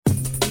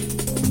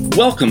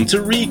Welcome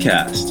to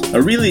Recast,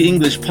 a Really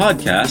English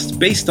podcast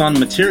based on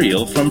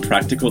material from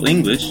Practical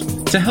English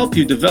to help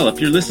you develop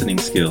your listening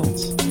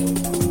skills.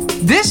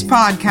 This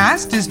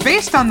podcast is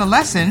based on the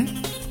lesson,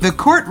 The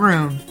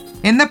Courtroom,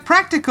 in the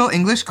Practical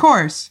English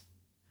course.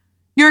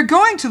 You're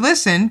going to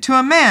listen to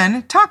a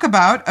man talk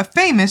about a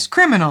famous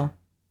criminal.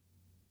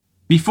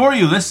 Before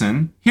you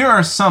listen, here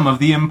are some of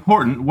the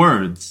important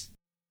words.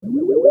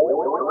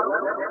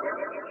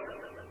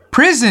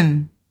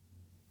 Prison.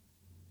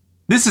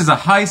 This is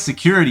a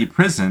high-security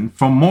prison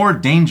for more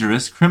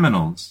dangerous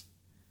criminals.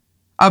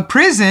 A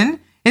prison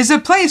is a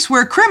place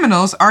where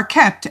criminals are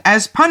kept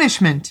as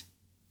punishment.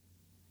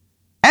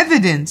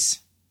 Evidence.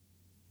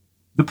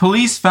 The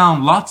police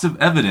found lots of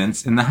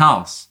evidence in the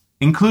house,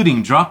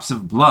 including drops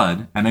of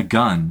blood and a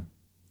gun.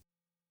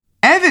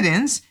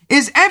 Evidence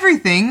is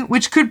everything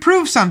which could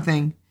prove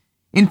something,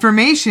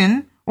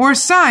 information or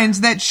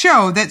signs that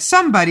show that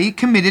somebody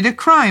committed a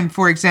crime,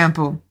 for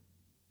example.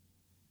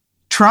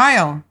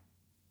 Trial.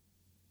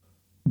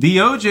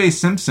 The O.J.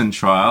 Simpson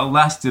trial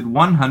lasted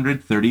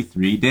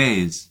 133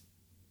 days.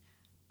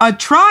 A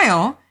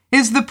trial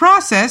is the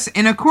process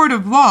in a court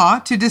of law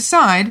to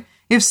decide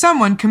if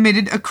someone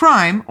committed a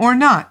crime or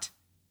not.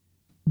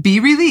 Be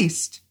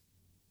released.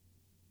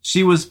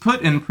 She was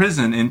put in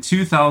prison in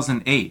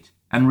 2008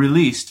 and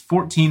released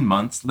 14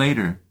 months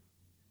later.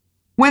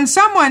 When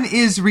someone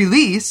is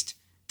released,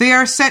 they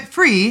are set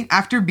free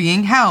after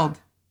being held.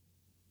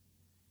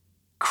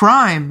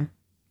 Crime.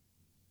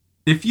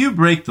 If you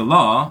break the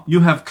law,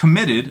 you have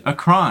committed a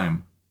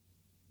crime.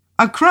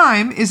 A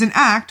crime is an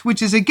act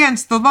which is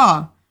against the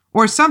law,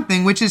 or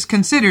something which is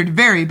considered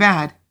very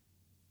bad.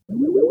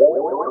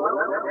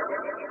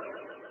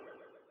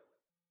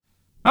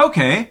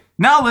 Okay,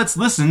 now let's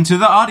listen to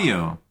the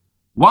audio.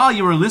 While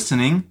you are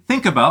listening,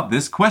 think about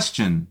this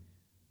question.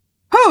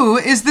 Who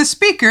is the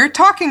speaker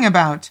talking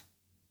about?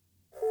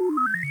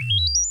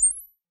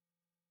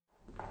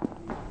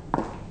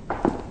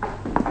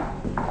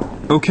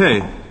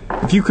 Okay,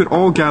 if you could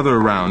all gather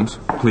around,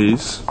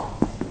 please.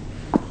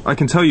 I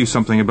can tell you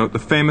something about the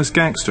famous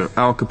gangster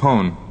Al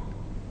Capone.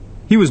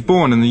 He was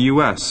born in the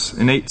U.S.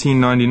 in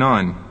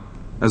 1899.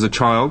 As a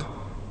child,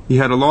 he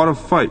had a lot of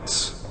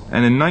fights,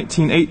 and in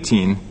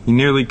 1918, he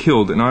nearly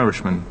killed an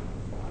Irishman.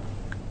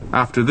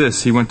 After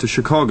this, he went to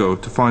Chicago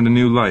to find a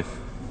new life.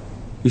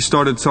 He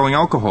started selling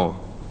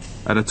alcohol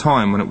at a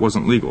time when it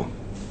wasn't legal.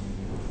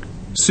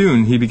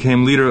 Soon, he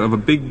became leader of a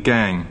big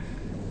gang.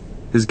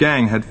 His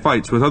gang had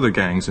fights with other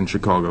gangs in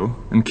Chicago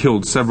and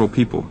killed several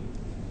people.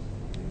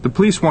 The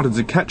police wanted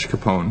to catch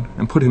Capone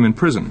and put him in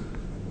prison,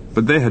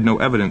 but they had no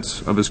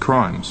evidence of his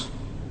crimes.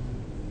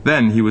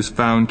 Then he was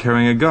found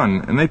carrying a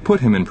gun, and they put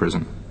him in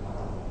prison.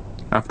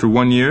 After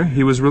 1 year,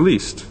 he was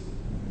released.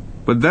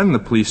 But then the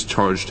police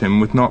charged him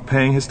with not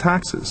paying his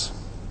taxes.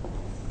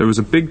 There was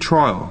a big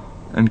trial,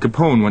 and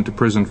Capone went to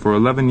prison for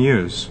 11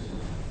 years.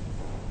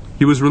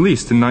 He was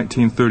released in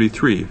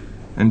 1933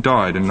 and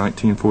died in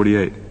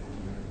 1948.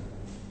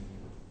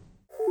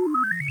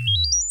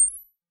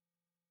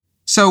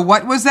 So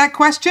what was that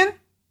question?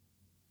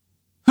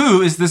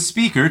 Who is the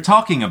speaker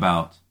talking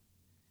about?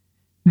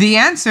 The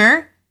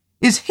answer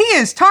is he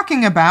is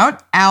talking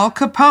about Al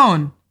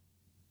Capone.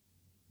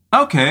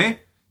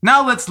 Okay,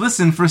 now let's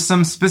listen for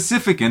some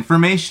specific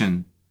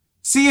information.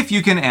 See if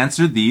you can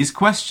answer these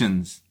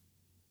questions.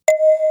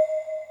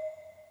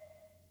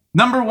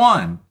 Number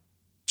 1.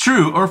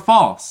 True or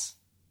false?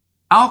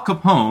 Al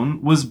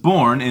Capone was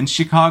born in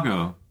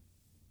Chicago.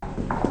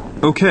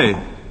 Okay,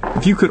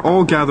 if you could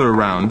all gather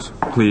around,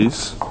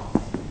 please.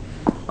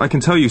 I can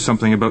tell you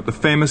something about the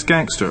famous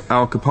gangster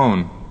Al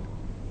Capone.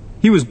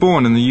 He was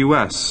born in the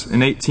U.S.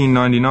 in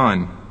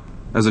 1899.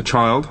 As a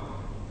child,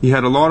 he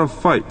had a lot of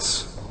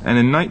fights, and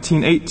in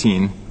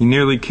 1918, he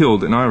nearly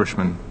killed an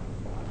Irishman.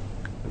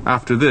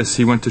 After this,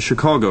 he went to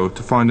Chicago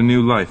to find a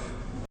new life.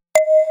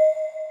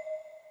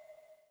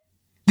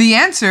 The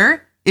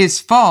answer is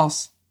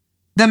false.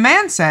 The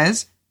man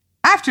says,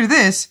 after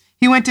this,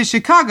 he went to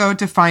Chicago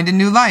to find a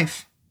new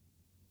life.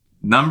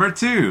 Number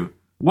 2.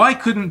 Why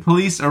couldn't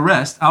police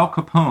arrest Al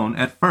Capone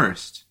at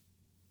first?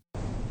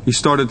 He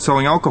started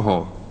selling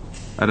alcohol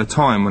at a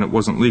time when it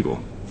wasn't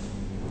legal.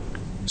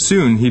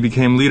 Soon, he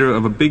became leader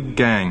of a big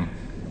gang.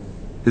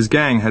 His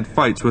gang had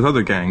fights with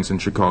other gangs in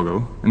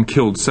Chicago and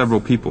killed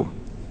several people.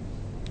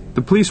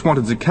 The police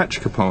wanted to catch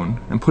Capone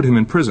and put him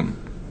in prison,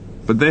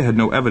 but they had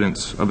no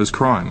evidence of his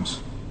crimes.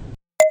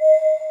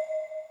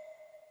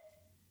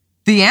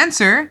 The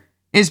answer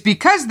is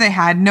because they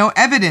had no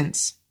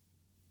evidence.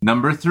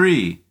 Number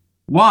 3.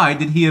 Why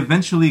did he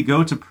eventually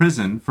go to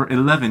prison for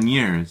 11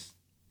 years?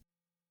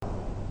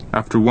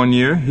 After 1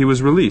 year, he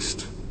was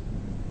released.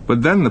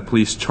 But then the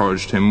police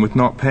charged him with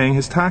not paying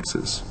his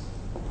taxes.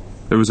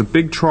 There was a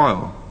big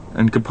trial,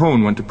 and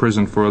Capone went to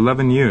prison for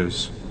 11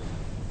 years.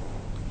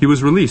 He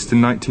was released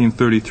in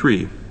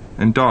 1933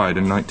 and died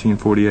in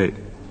 1948.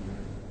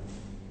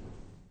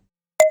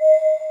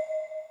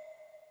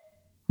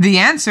 The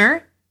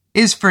answer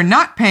is for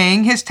not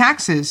paying his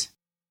taxes.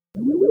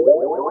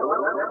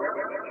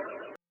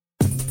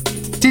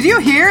 Did you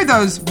hear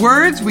those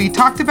words we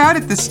talked about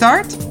at the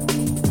start?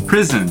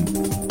 Prison,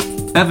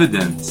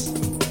 evidence,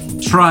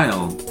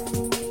 trial,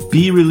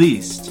 be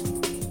released,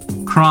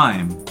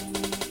 crime.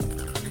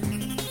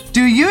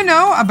 Do you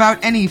know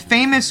about any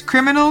famous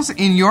criminals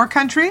in your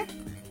country?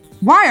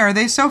 Why are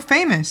they so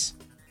famous?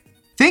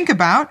 Think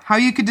about how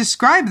you could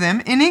describe them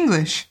in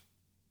English.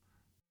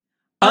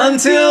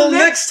 Until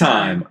next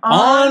time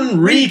on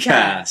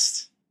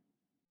Recast.